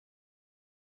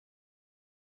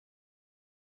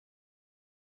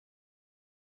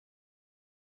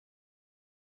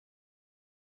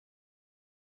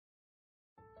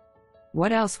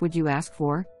What else would you ask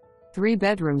for? 3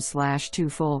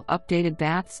 bedrooms/2 full updated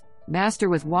baths, master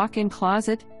with walk-in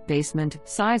closet, basement,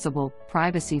 sizable,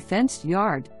 privacy fenced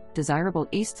yard, desirable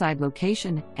east side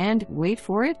location, and, wait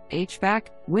for it, HVAC,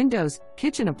 windows,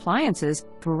 kitchen appliances,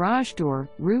 garage door,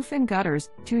 roof and gutters,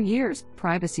 2 years,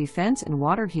 privacy fence and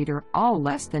water heater, all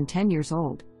less than 10 years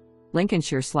old.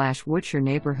 Lincolnshire/Woodshire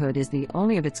neighborhood is the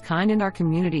only of its kind in our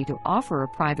community to offer a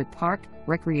private park,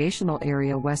 recreational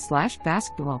area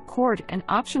west/basketball court and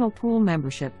optional pool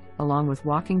membership, along with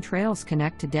walking trails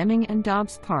connect to Deming and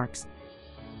Dobbs parks.